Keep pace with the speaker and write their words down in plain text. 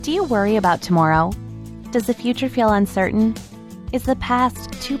Do you worry about tomorrow? Does the future feel uncertain? Is the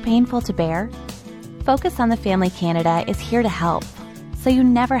past too painful to bear? Focus on the Family Canada is here to help, so you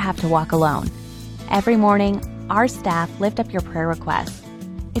never have to walk alone. Every morning, our staff lift up your prayer requests.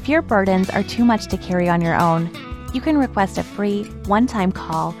 If your burdens are too much to carry on your own, you can request a free, one-time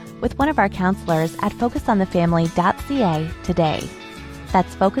call with one of our counselors at focusonthefamily.ca today.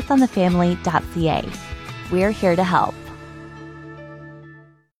 That's focusonthefamily.ca. We're here to help.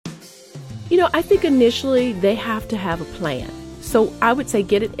 I think initially they have to have a plan. So I would say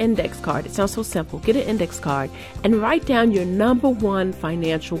get an index card. It sounds so simple. Get an index card and write down your number one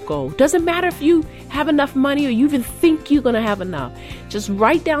financial goal. Doesn't matter if you have enough money or you even think you're going to have enough. Just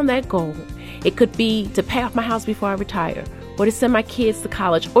write down that goal. It could be to pay off my house before I retire, or to send my kids to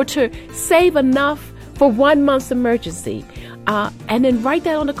college, or to save enough for 1 month's emergency. And then write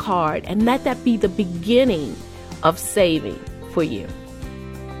that on the card and let that be the beginning of saving for you.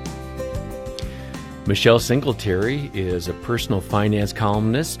 Michelle Singletary is a personal finance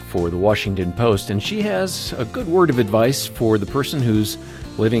columnist for the Washington Post, and she has a good word of advice for the person who's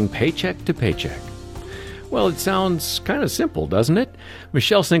living paycheck to paycheck. Well, it sounds kind of simple, doesn't it?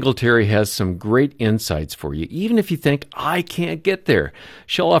 Michelle Singletary has some great insights for you, even if you think, I can't get there.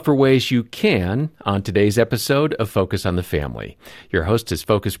 She'll offer ways you can on today's episode of Focus on the Family. Your host is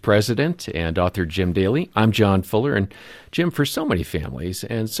Focus President and author Jim Daly. I'm John Fuller, and Jim, for so many families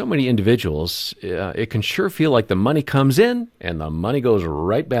and so many individuals, it can sure feel like the money comes in and the money goes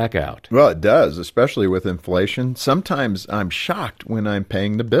right back out. Well, it does, especially with inflation. Sometimes I'm shocked when I'm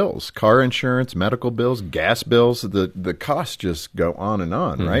paying the bills. Car insurance, medical bills, gas bills, the costs just go on and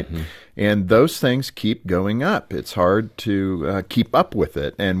on, right? And those things keep going up. It's hard to keep up with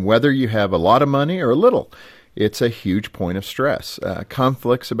it. And whether you have a lot of money or a little, it's a huge point of stress.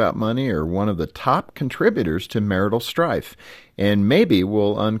 Conflicts about money are one of the top contributors to marital strife. And maybe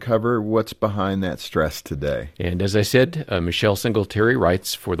we'll uncover what's behind that stress today. And as I said, Michelle Singletary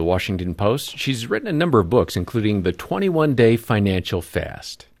writes for the Washington Post. She's written a number of books, including The 21-Day Financial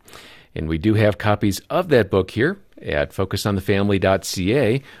Fast. And we do have copies of that book here at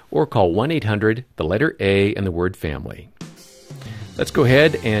focusonthefamily.ca, or call 1-800, the letter A and the word family. Let's go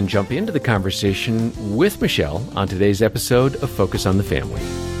ahead and jump into the conversation with Michelle on today's episode of Focus on the Family.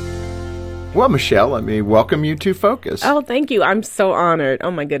 Well, Michelle, let me welcome you to Focus. Oh, thank you. I'm so honored. Oh,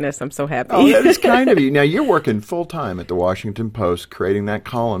 my goodness. I'm so happy. Oh, that is kind of you. Now, you're working full-time at the Washington Post, creating that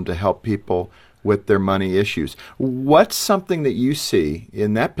column to help people with their money issues. What's something that you see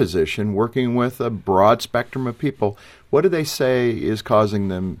in that position, working with a broad spectrum of people? What do they say is causing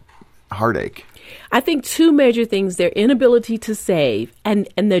them heartache? I think two major things: their inability to save and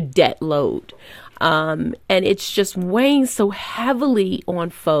their debt load. And it's just weighing so heavily on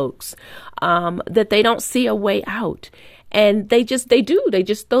folks that they don't see a way out. And they just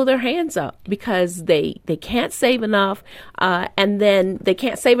throw their hands up because they can't save enough, and then they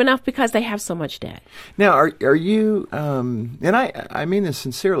can't save enough because they have so much debt. Now, are you, and I mean this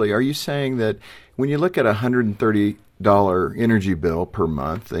sincerely, are you saying that when you look at $130 energy bill per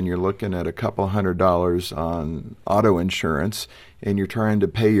month and you're looking at a couple $100 on auto insurance and you're trying to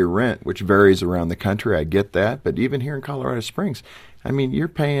pay your rent, which varies around the country, I get that, but even here in Colorado Springs, I mean, you're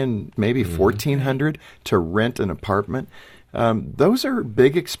paying maybe $1,400 to rent an apartment. Those are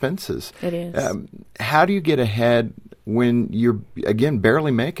big expenses. It is. How do you get ahead when you're, again, barely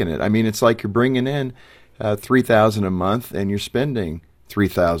making it? I mean, it's like you're bringing in $3,000 a month and you're spending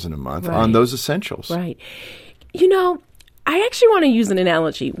 $3,000 a month on those essentials. Right. I actually want to use an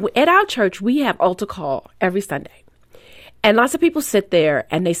analogy. At our church, we have altar call every Sunday. And lots of people sit there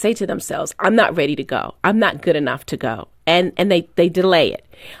and they say to themselves, I'm not ready to go. I'm not good enough to go. And they delay it.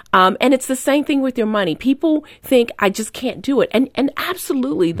 And it's the same thing with your money. People think, I just can't do it. And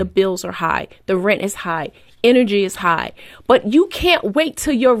absolutely, the bills are high. The rent is high. Energy is high. But you can't wait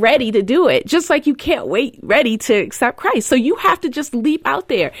till you're ready to do it, just like you can't wait ready to accept Christ. So you have to just leap out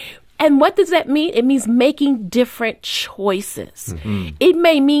there. And what does that mean? It means making different choices. It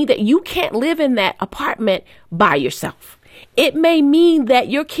may mean that you can't live in that apartment by yourself. It may mean that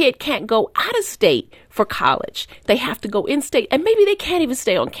your kid can't go out of state for college. They have to go in state, and maybe they can't even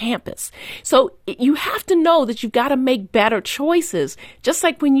stay on campus. So you have to know that you've got to make better choices. Just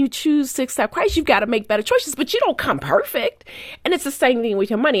like when you choose to accept Christ, you've got to make better choices, but you don't come perfect. And it's the same thing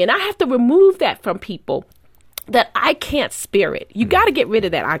with your money. And I have to remove that from people, that I can't spirit. You got to get rid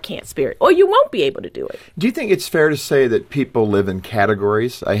of that I can't spirit, or you won't be able to do it. Do you think it's fair to say that people live in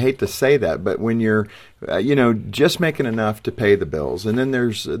categories? I hate to say that, but when you're, just making enough to pay the bills, and then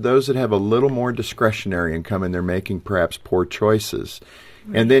there's those that have a little more discretionary income and they're making perhaps poor choices.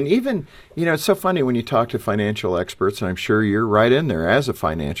 And then even, it's so funny when you talk to financial experts, and I'm sure you're right in there as a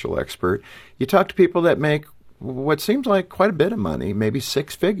financial expert, you talk to people that make what seems like quite a bit of money, maybe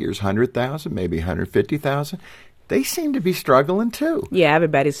six figures, 100,000, maybe 150,000. They seem to be struggling too. Yeah,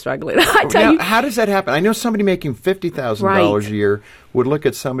 everybody's struggling. I tell you, how does that happen? I know somebody making $50,000 a year would look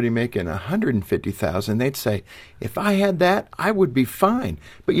at somebody making $150,000. They'd say, if I had that, I would be fine.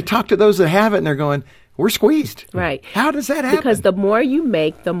 But you talk to those that have it, and they're going, we're squeezed. Right. How does that happen? Because the more you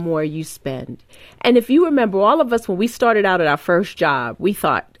make, the more you spend. And if you remember, all of us, when we started out at our first job, we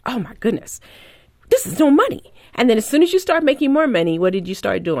thought, oh my goodness, this is no money. And then as soon as you start making more money, what did you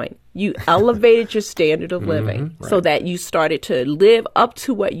start doing? You elevated your standard of living so that you started to live up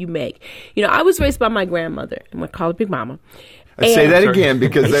to what you make. I was raised by my grandmother, and we call her Big Mama. Say that again,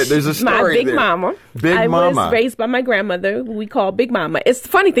 because there's a story my Big there. Mama. Big Mama. I was raised by my grandmother, who we call Big Mama. The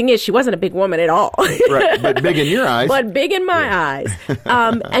funny thing is, she wasn't a big woman at all. Right, but big in your eyes. But big in my eyes.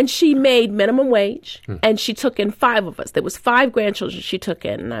 And she made minimum wage, and she took in 5 of us. There was 5 grandchildren she took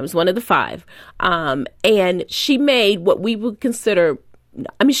in, and I was one of the 5. And she made what we would consider,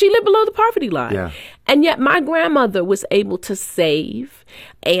 she lived below the poverty line. Yeah. And yet my grandmother was able to save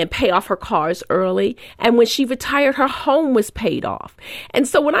and pay off her cars early. And when she retired, her home was paid off. And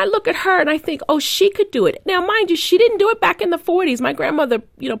so when I look at her and I think, oh, she could do it. Now, mind you, she didn't do it back in the 40s. My grandmother,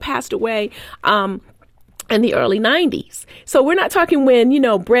 passed away in the early 90s. So we're not talking when,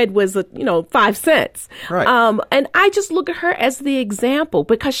 bread was, 5 cents. Right. And I just look at her as the example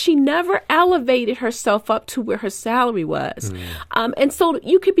because she never elevated herself up to where her salary was. And so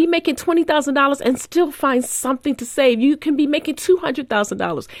you could be making $20,000 and still find something to save. You can be making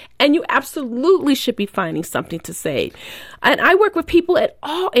 $200,000 and you absolutely should be finding something to save. And I work with people at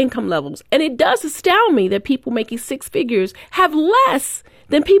all income levels. And it does astound me that people making 6 figures have less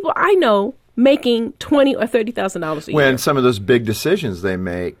than people I know making $20,000 or $30,000 a year. When some of those big decisions they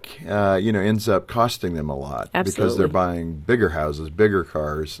make, ends up costing them a lot. Absolutely. Because they're buying bigger houses, bigger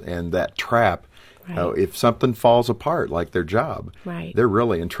cars, and that trap. Right. If something falls apart, like their job, right, they're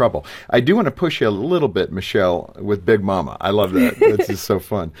really in trouble. I do want to push you a little bit, Michelle, with Big Mama. I love that. That's just so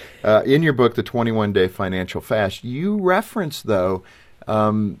fun. In your book, The 21-Day Financial Fast, you reference, though,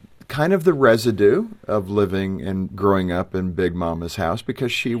 kind of the residue of living and growing up in Big Mama's house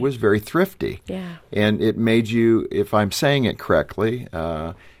because she was very thrifty. Yeah. And it made you, if I'm saying it correctly,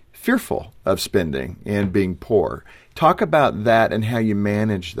 fearful of spending and being poor. Talk about that and how you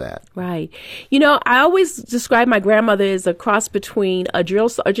manage that. Right. I always describe my grandmother as a cross between a drill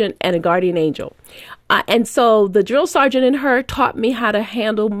sergeant and a guardian angel. And so the drill sergeant in her taught me how to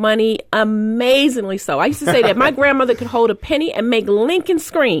handle money amazingly so. I used to say that my grandmother could hold a penny and make Lincoln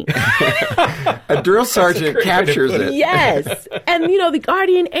scream. A drill sergeant captures it. Yes. And, the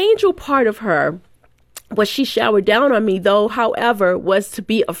guardian angel part of her, what she showered down on me, though, however, was to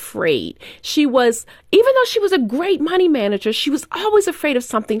be afraid. She was, even though she was a great money manager, she was always afraid of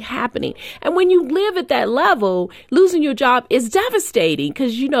something happening. And when you live at that level, losing your job is devastating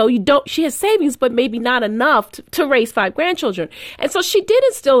because, she has savings, but maybe not enough to raise 5 grandchildren. And so she did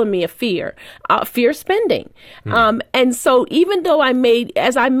instill in me a fear of spending. And so even though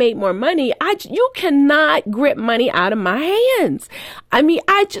as I made more money, you cannot grip money out of my hands.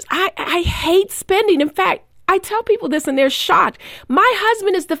 I hate spending. In fact, I tell people this and they're shocked. My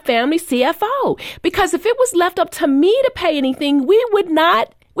husband is the family CFO because if it was left up to me to pay anything, we would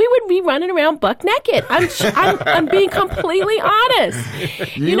be running around buck naked. I'm being completely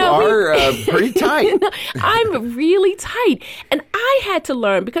honest. You are pretty tight. I'm really tight. And I had to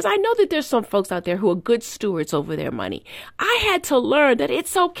learn, because I know that there's some folks out there who are good stewards over their money. I had to learn that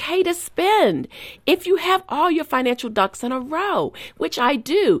it's okay to spend if you have all your financial ducks in a row, which I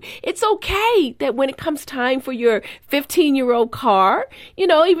do. It's okay that when it comes time for your 15-year-old car,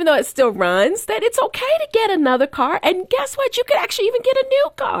 even though it still runs, that it's okay to get another car. And guess what? You could actually even get a new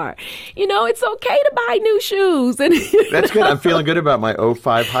car. It's okay to buy new shoes. And that's good. I'm feeling good about my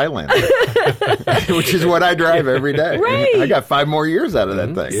 05 Highlander, which is what I drive every day. Right. I got 5 more years out of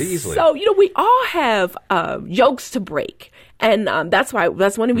that thing. Easily. So, we all have yokes to break. And that's one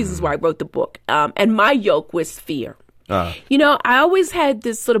of the reasons why I wrote the book. And my yoke was fear. I always had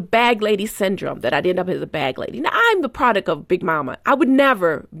this sort of bag lady syndrome that I'd end up as a bag lady. Now, I'm the product of Big Mama. I would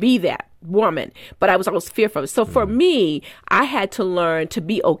never be that woman, but I was always fearful. So for me, I had to learn to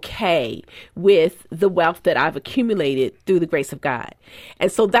be okay with the wealth that I've accumulated through the grace of God.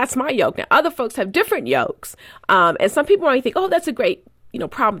 And so that's my yoke. Now, other folks have different yokes. And some people might think, oh, that's a great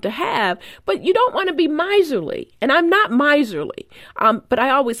problem to have, but you don't want to be miserly. And I'm not miserly, but I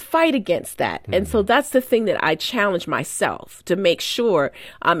always fight against that. And so that's the thing that I challenge myself to make sure.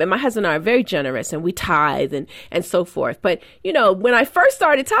 And my husband and I are very generous, and we tithe and so forth. But, when I first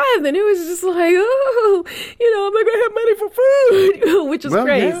started tithing, it was just like, oh, I'm not going to have money for food, which is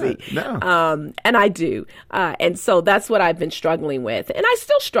crazy. Yeah, no. And I do. And so that's what I've been struggling with. And I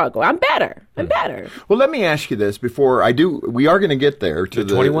still struggle. I'm better. Well, let me ask you this before I do. We are going to get there to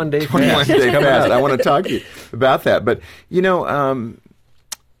the 21-day fast. I want to talk to you about that. But,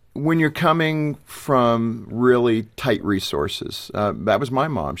 when you're coming from really tight resources, that was my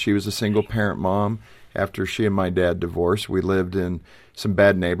mom. She was a single-parent mom. After she and my dad divorced, we lived in some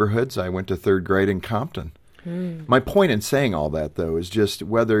bad neighborhoods. I went to third grade in Compton. My point in saying all that, though, is just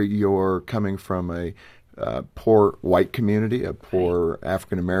whether you're coming from a poor white community, a poor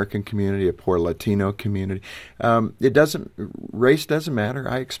African-American community, a poor Latino community. Race doesn't matter.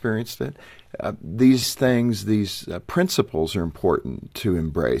 I experienced it. These things, these principles are important to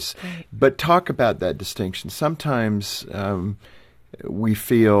embrace. Right. But talk about that distinction. Sometimes we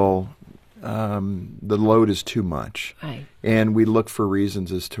feel the load is too much, right, and we look for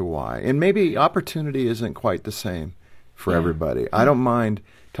reasons as to why. And maybe opportunity isn't quite the same for everybody. I don't mind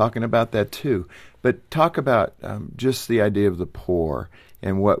talking about that too. But talk about just the idea of the poor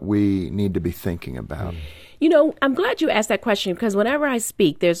and what we need to be thinking about. I'm glad you asked that question, because whenever I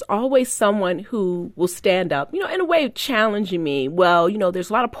speak, there's always someone who will stand up, in a way challenging me. Well,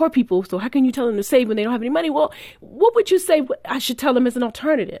 there's a lot of poor people, so how can you tell them to save when they don't have any money? Well, what would you say I should tell them as an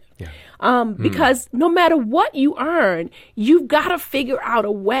alternative? Yeah. Because no matter what you earn, you've got to figure out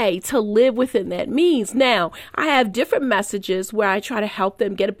a way to live within that means. Now, I have different messages where I try to help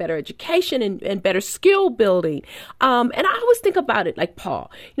them get a better education and better skill building. And I always think about it like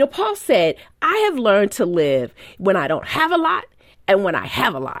Paul. Paul said, I have learned to live when I don't have a lot and when I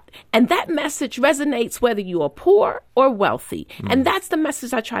have a lot. And that message resonates whether you are poor or wealthy. And that's the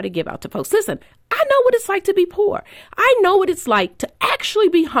message I try to give out to folks. Listen, I know what it's like to be poor. I know what it's like to actually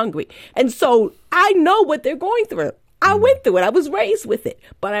be hungry. And so I know what they're going through. I went through it. I was raised with it.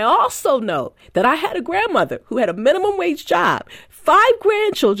 But I also know that I had a grandmother who had a minimum wage job, 5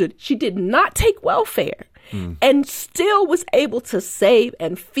 grandchildren. She did not take welfare. And still was able to save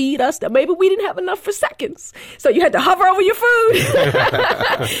and feed us. Now, maybe we didn't have enough for seconds. So you had to hover over your food in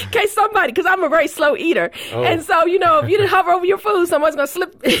case because I'm a very slow eater. Oh. And so, if you didn't hover over your food, someone's going to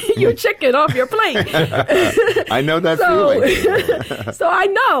slip your chicken off your plate. I know that feeling. So I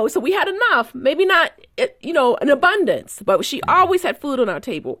know. So we had enough, maybe not, an abundance, but she always had food on our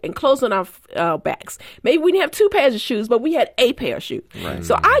table and clothes on our backs. Maybe we didn't have 2 pairs of shoes, but we had a pair of shoes. Right.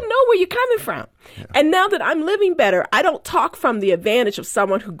 So I know where you're coming from. Yeah. And now that I'm living better, I don't talk from the advantage of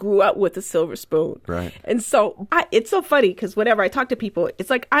someone who grew up with a silver spoon. Right. And so it's so funny because whenever I talk to people, it's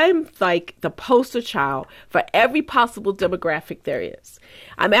like I'm like the poster child for every possible demographic there is.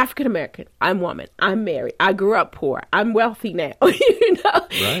 I'm African American. I'm woman. I'm married. I grew up poor. I'm wealthy now.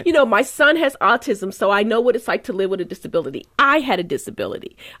 Right. My son has autism, so I know what it's like to live with a disability. I had a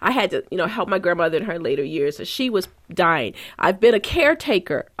disability. I had to, help my grandmother in her later years as she was dying. I've been a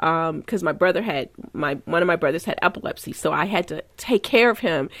caretaker because my brother one of my brothers had epilepsy, so I had to take care of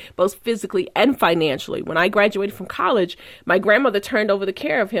him both physically and financially. When I graduated from college, my grandmother turned over the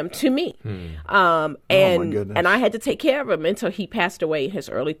care of him to me, and I had to take care of him until he passed away in his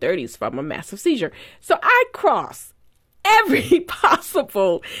early 30s from a massive seizure. So I crossed every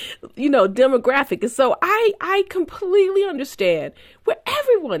possible, demographic. And so I completely understand where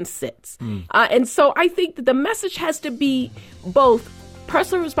everyone sits. And so I think that the message has to be both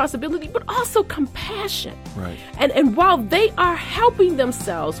personal responsibility, but also compassion. Right. And while they are helping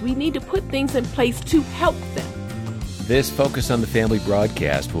themselves, we need to put things in place to help them. This Focus on the Family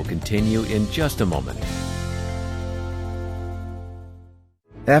broadcast will continue in just a moment.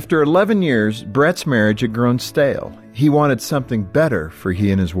 After 11 years, Brett's marriage had grown stale. He wanted something better for he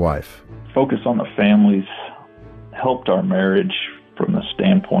and his wife. Focus on the Families helped our marriage from the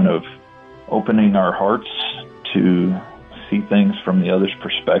standpoint of opening our hearts to see things from the other's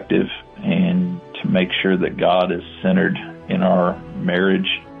perspective and to make sure that God is centered in our marriage.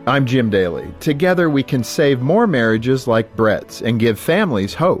 I'm Jim Daly. Together we can save more marriages like Brett's and give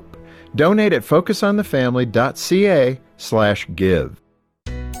families hope. Donate at focusonthefamily.ca/give.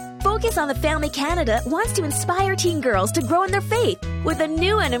 Focus on the Family Canada wants to inspire teen girls to grow in their faith with a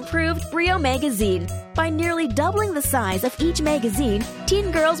new and improved Brio magazine. By nearly doubling the size of each magazine,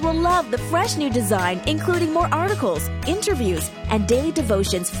 teen girls will love the fresh new design, including more articles, interviews, and daily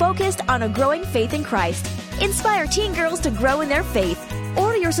devotions focused on a growing faith in Christ. Inspire teen girls to grow in their faith.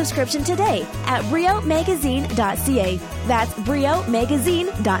 Order your subscription today at briomagazine.ca. That's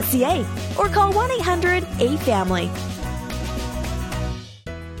briomagazine.ca or call 1-800-8FAMILY.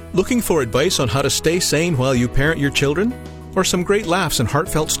 Looking for advice on how to stay sane while you parent your children? Or some great laughs and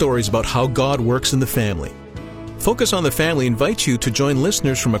heartfelt stories about how God works in the family? Focus on the Family invites you to join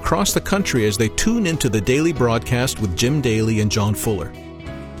listeners from across the country as they tune into the daily broadcast with Jim Daly and John Fuller.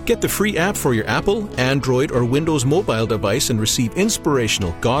 Get the free app for your Apple, Android, or Windows mobile device and receive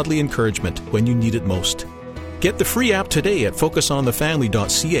inspirational, godly encouragement when you need it most. Get the free app today at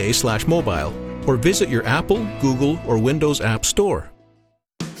focusonthefamily.ca/mobile or visit your Apple, Google, or Windows App Store.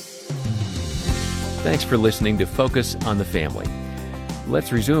 Thanks for listening to Focus on the Family.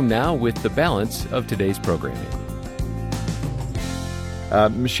 Let's resume now with the balance of today's programming.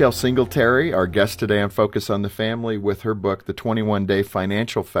 Michelle Singletary, our guest today on Focus on the Family with her book, The 21-Day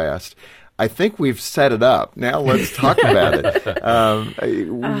Financial Fast. I think we've set it up. Now let's talk about it.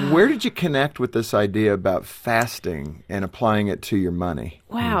 Where did you connect with this idea about fasting and applying it to your money?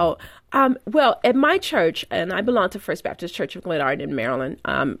 Wow. Well, at my church, and I belong to First Baptist Church of Glenarden in Maryland,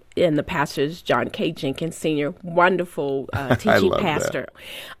 and the pastor is John K. Jenkins Sr., wonderful teaching pastor.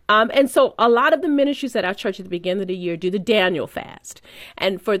 And so a lot of the ministries at our church at the beginning of the year do the Daniel fast.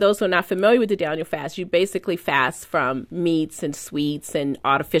 And for those who are not familiar with the Daniel fast, you basically fast from meats and sweets and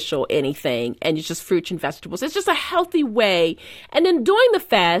artificial anything, and it's just fruits and vegetables. It's just a healthy way. And then during the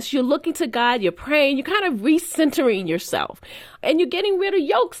fast, you're looking to God, you're praying, you're kind of recentering yourself. And you're getting rid of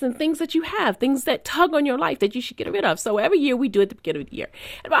yokes and things that you have, things that tug on your life that you should get rid of. So every year we do it at the beginning of the year.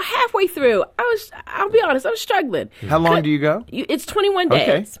 And about halfway through, I'll be honest, I was struggling. How long do you go? It's 21 days.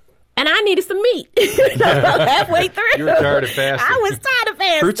 Okay. And I needed some meat. Halfway through. You were tired of fasting. I was tired of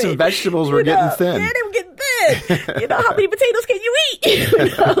fasting. Fruits and vegetables were getting thin. Yeah, they were getting thin. How many potatoes can you eat?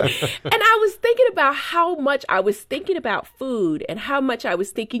 And I was thinking about how much I was thinking about food and how much I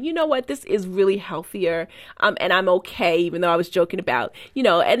was thinking, you know what, this is really healthier. And I'm okay, even though I was joking about,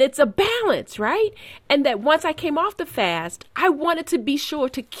 and it's a balance, right? And that once I came off the fast, I wanted to be sure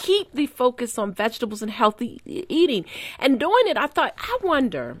to keep the focus on vegetables and healthy eating. And doing it, I thought, I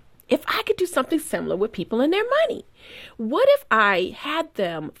wonder if I could do something similar with people and their money. What if I had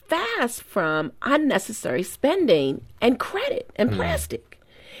them fast from unnecessary spending and credit and plastic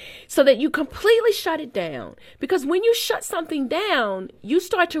so that you completely shut it down? Because when you shut something down, you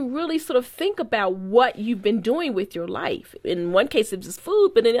start to really sort of think about what you've been doing with your life. In one case, it was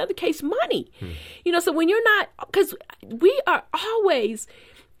food, but in the other case, money. So when you're not, because we are always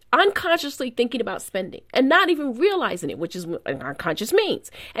unconsciously thinking about spending and not even realizing it, which is what unconscious means.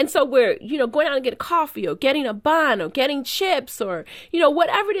 And so we're, going out and get a coffee or getting a bun or getting chips or,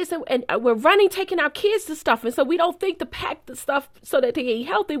 whatever it is. And we're running, taking our kids to stuff. And so we don't think to pack the stuff so that they eat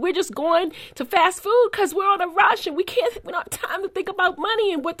healthy. We're just going to fast food because we're on a rush and we don't have time to think about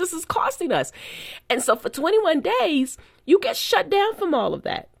money and what this is costing us. And so for 21 days, you get shut down from all of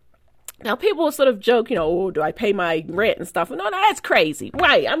that. Now, people will sort of joke, do I pay my rent and stuff? No, that's crazy.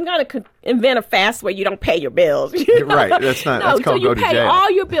 Right. I'm going to invent a fast where you don't pay your bills. Right. That's called so go to jail. You pay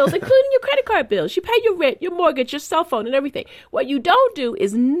all your bills, including your credit card bills. You pay your rent, your mortgage, your cell phone, and everything. What you don't do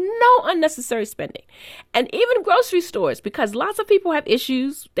is no unnecessary spending. And even grocery stores, because lots of people have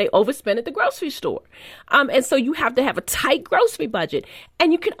issues, they overspend at the grocery store. And so you have to have a tight grocery budget,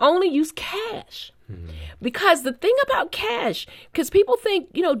 and you can only use cash. Because the thing about cash, because people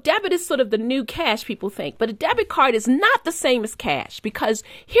think, debit is sort of the new cash, people think, but a debit card is not the same as cash. Because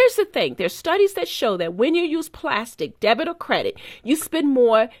here's the thing, there's studies that show that when you use plastic, debit or credit, you spend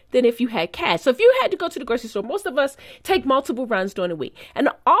more than if you had cash. So if you had to go to the grocery store, most of us take multiple runs during the week. And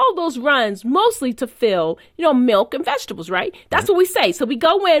all those runs mostly to fill, milk and vegetables, right? That's what we say. So we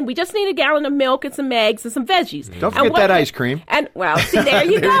go in, we just need a gallon of milk and some eggs and some veggies. Don't forget that ice cream. And, see, there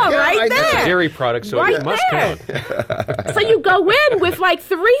you go, right there. That's a dairy product, so right it must there. count. So you go in with like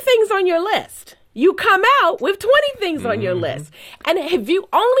 3 things on your list. You come out with 20 things on your list. And if you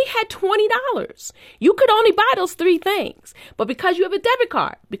only had $20, you could only buy those 3 things. But because you have a debit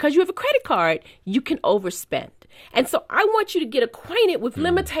card, because you have a credit card, you can overspend. And so I want you to get acquainted with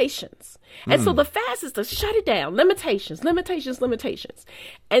limitations. And so the fast is to shut it down. Limitations. And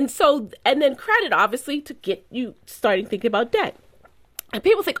then credit, obviously, to get you starting thinking about debt. And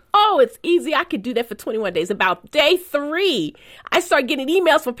people think, it's easy. I could do that for 21 days. About day 3, I start getting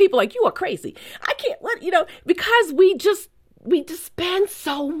emails from people like, you are crazy. I can't, because we just spend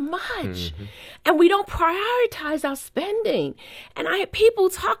so much and we don't prioritize our spending. And I had people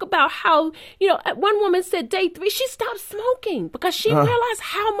talk about how, one woman said day 3, she stopped smoking because she realized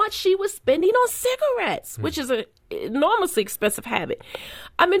how much she was spending on cigarettes, which is an enormously expensive habit.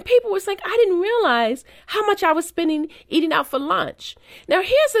 People were saying, I didn't realize how much I was spending eating out for lunch. Now,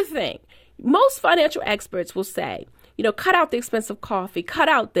 here's the thing. Most financial experts will say, cut out the expensive coffee, cut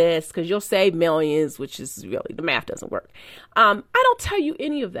out this because you'll save millions, which is really, the math doesn't work. I don't tell you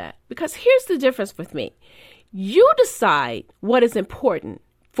any of that because here's the difference with me. You decide what is important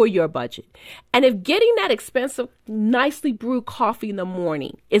for your budget. And if getting that expensive, nicely brewed coffee in the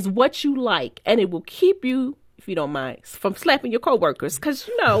morning is what you like and it will keep you, if you don't mind, from slapping your coworkers, because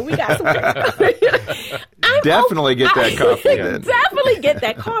we got some. Definitely get that coffee. Definitely get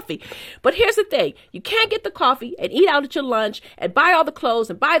that coffee. But here's the thing: you can't get the coffee and eat out at your lunch and buy all the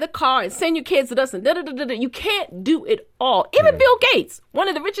clothes and buy the car and send your kids to this and da da da da. You can't do it all. Even Bill Gates, one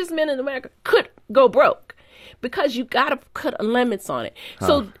of the richest men in America, could go broke because you got to put limits on it.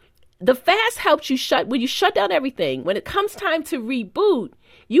 So the fast helps you when you shut down everything. When it comes time to reboot,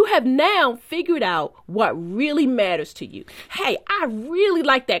 you have now figured out what really matters to you. Hey, I really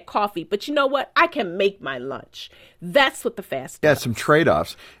like that coffee, but you know what? I can make my lunch. That's what the fast does. Yeah, some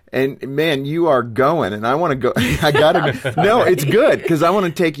trade-offs. And, man, you are going, and I want to go. I got to go. No, it's good, because I want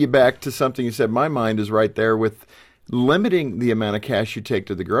to take you back to something you said. My mind is right there with limiting the amount of cash you take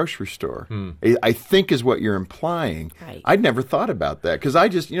to the grocery store, I think is what you're implying. Right. I'd never thought about that because I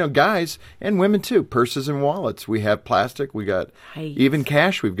just, guys and women too, purses and wallets. We have plastic. We got even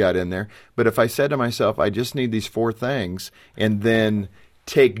cash we've got in there. But if I said to myself, I just need these 4 things and then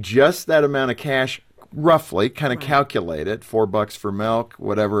take just that amount of cash, roughly, kind of calculate it, $4 for milk,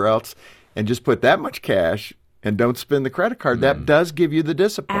 whatever else, and just put that much cash and don't spend the credit card. That does give you the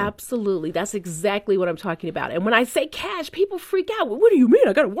discipline. Absolutely. That's exactly what I'm talking about. And when I say cash, people freak out. Well, what do you mean?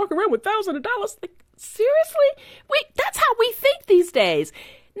 I got to walk around with thousands of dollars? Like, seriously? That's how we think these days.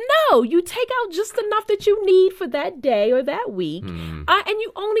 No, you take out just enough that you need for that day or that week, and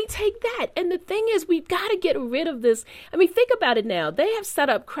you only take that. And the thing is, we've got to get rid of this. I mean, think about it now. They have set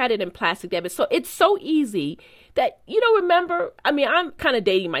up credit and plastic debit, so it's so easy that, remember, I mean, I'm kind of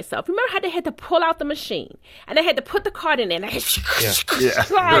dating myself. Remember how they had to pull out the machine, and they had to put the card in there, and they had to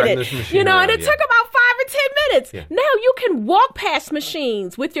slide it, and it took about 5 or 10 minutes. Yeah. Now you can walk past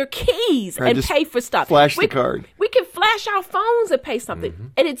machines with your keys and pay for stuff. Flash the card. We can flash our phones and pay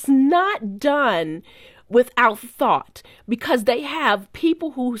something. And it's not done without thought because they have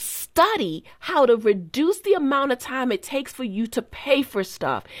people who study how to reduce the amount of time it takes for you to pay for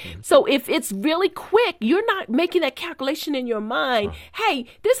stuff. So if it's really quick, you're not making that calculation in your mind. Hey,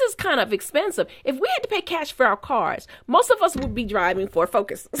 this is kind of expensive. If we had to pay cash for our cars, most of us would be driving Ford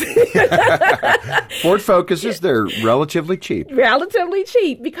Focuses. Ford Focuses, they're relatively cheap. Relatively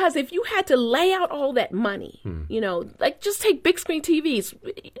cheap because if you had to lay out all that money, like just take big screen TVs.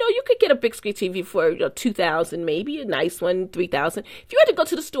 You could get a big screen TV for $2,000, maybe a nice one, $3,000. If you had to go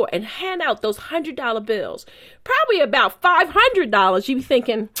to the store and hand out those $100 bills, probably about $500, you'd be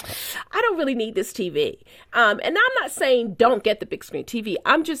thinking, I don't really need this TV. And I'm not saying don't get the big screen TV.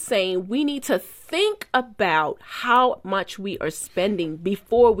 I'm just saying we need to think about how much we are spending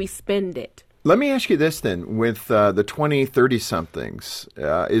before we spend it. Let me ask you this then. With the 20, 30-somethings,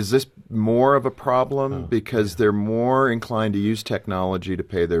 is this more of a problem because they're more inclined to use technology to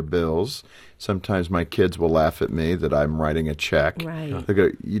pay their bills? Sometimes my kids will laugh at me that I'm writing a check. Right. They go,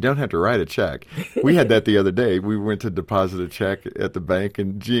 you don't have to write a check. We had that the other day. We went to deposit a check at the bank,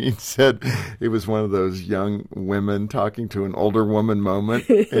 and Jean said it was one of those young women talking to an older woman moment.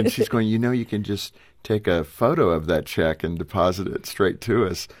 And she's going, you can just take a photo of that check and deposit it straight to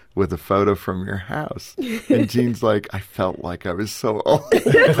us with a photo from your house. And Jean's like, I felt like I was so old.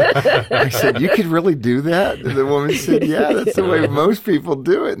 I said, you could really do that? And the woman said, yeah, that's the way most people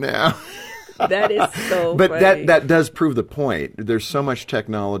do it now. That is so But funny. that does prove the point. There's so much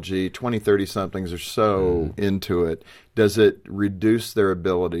technology. 20, 30-somethings are so into it. Does it reduce their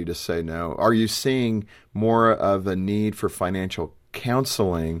ability to say no? Are you seeing more of a need for financial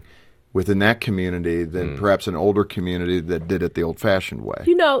counseling within that community than perhaps an older community that did it the old-fashioned way?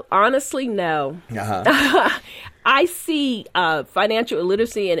 Honestly, no. I see financial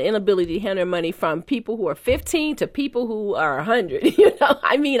illiteracy and inability to handle money from people who are 15 to people who are 100.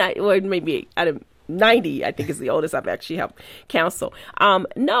 I mean, or maybe 90, I think is the oldest I've actually helped counsel.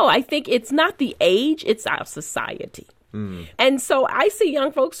 No, I think it's not the age, it's our society. And so I see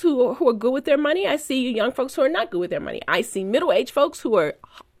young folks who are good with their money. I see young folks who are not good with their money. I see middle-aged folks who are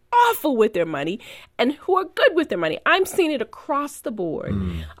awful with their money and who are good with their money. I'm seeing it across the board.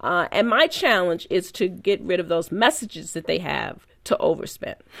 And my challenge is to get rid of those messages that they have to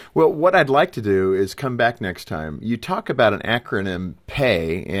overspend. Well, what I'd like to do is come back next time. You talk about an acronym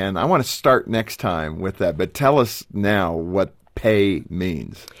PAY, and I want to start next time with that. But tell us now what PAY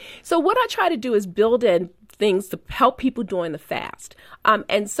means. So what I try to do is build in things to help people during the fast.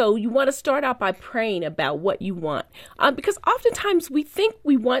 And so you want to start out by praying about what you want. Because oftentimes we think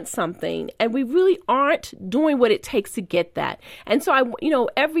we want something and we really aren't doing what it takes to get that. And so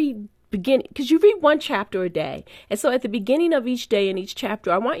every beginning, because you read one chapter a day. And so at the beginning of each day in each chapter,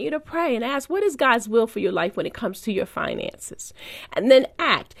 I want you to pray and ask, what is God's will for your life when it comes to your finances? And then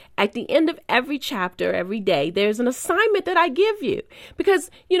act. At the end of every chapter, every day, there's an assignment that I give you. Because,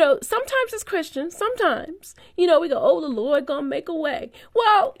 sometimes as Christians, sometimes, we go, oh, the Lord gonna make a way.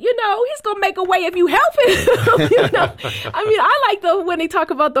 Well, he's gonna make a way if you help him. I like when they talk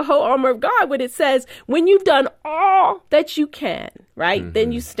about the whole armor of God, when it says, when you've done all that you can, right,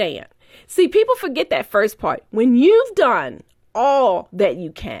 then you stand. See, people forget that first part. When you've done all that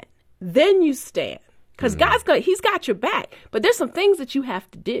you can, then you stand. Because he's got your back. But there's some things that you have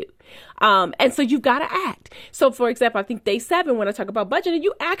to do. And so you've got to act. So, for example, I think day 7, when I talk about budgeting,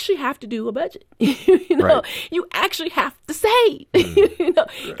 you actually have to do a budget. Right. You actually have to save.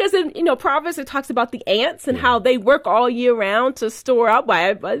 Because in Proverbs, it talks about the ants and how they work all year round to store up.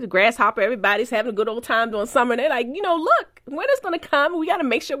 While the grasshopper, everybody's having a good old time during summer. And they're like, look, winter's going to come. We got to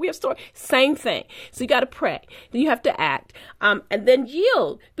make sure we have stored. Same thing. So you got to pray. Then you have to act. And then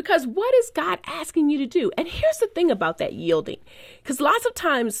yield. Because what is God asking you to do? And here's the thing about that yielding. Because lots of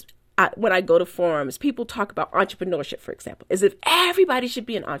times, when I go to forums, people talk about entrepreneurship, for example, as if everybody should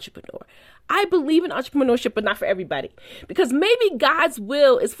be an entrepreneur. I believe in entrepreneurship, but not for everybody. Because maybe God's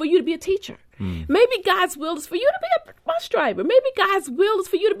will is for you to be a teacher. Maybe God's will is for you to be a bus driver. Maybe God's will is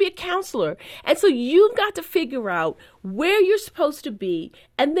for you to be a counselor. And so you've got to figure out where you're supposed to be,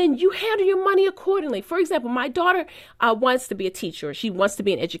 and then you handle your money accordingly. For example, my daughter wants to be a teacher. She wants to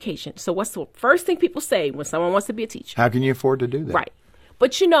be in education. So what's the first thing people say when someone wants to be a teacher? How can you afford to do that? Right.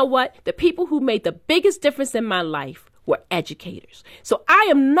 But you know what? The people who made the biggest difference in my life were educators. So I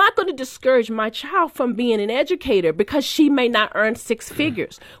am not going to discourage my child from being an educator because she may not earn 6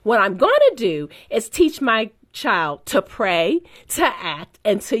 figures. What I'm going to do is teach my child to pray, to act,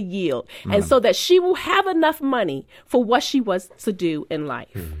 and to yield. And so that she will have enough money for what she wants to do in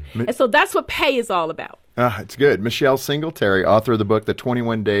life. And so that's what pay is all about. It's good. Michelle Singletary, author of the book, The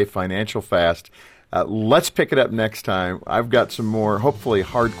 21-Day Financial Fast. Let's pick it up next time. I've got some more, hopefully,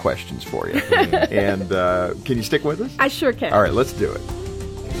 hard questions for you. And can you stick with us? I sure can. All right, let's do it.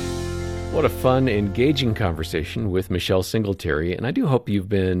 What a fun, engaging conversation with Michelle Singletary, and I do hope you've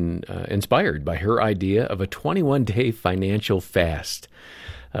been inspired by her idea of a 21-day financial fast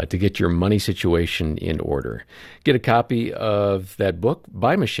to get your money situation in order. Get a copy of that book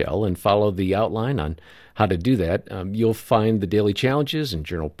by Michelle and follow the outline on how to do that. You'll find the daily challenges and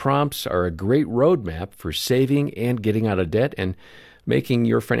journal prompts are a great roadmap for saving and getting out of debt and making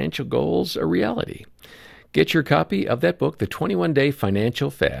your financial goals a reality. Get your copy of that book, The 21-Day Financial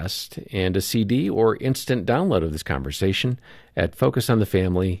Fast, and a CD or instant download of this conversation at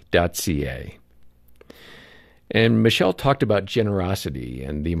focusonthefamily.ca. And Michelle talked about generosity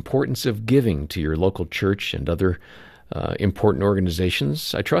and the importance of giving to your local church and other important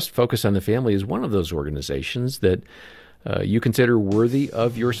organizations. I trust Focus on the Family is one of those organizations that you consider worthy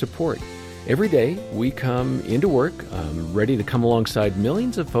of your support. Every day we come into work ready to come alongside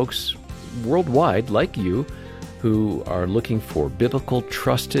millions of folks worldwide like you who are looking for biblical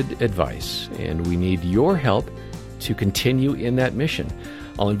trusted advice, and we need your help to continue in that mission.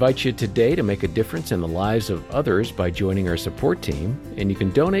 I'll invite you today to make a difference in the lives of others by joining our support team, and you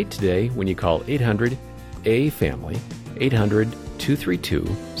can donate today when you call 800-A-FAMILY,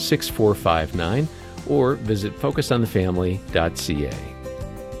 800-232-6459, or visit focusonthefamily.ca.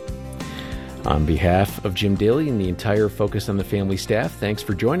 On behalf of Jim Daly and the entire Focus on the Family staff, thanks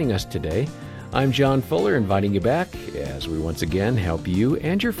for joining us today. I'm John Fuller, inviting you back as we once again help you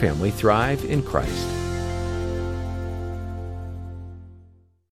and your family thrive in Christ.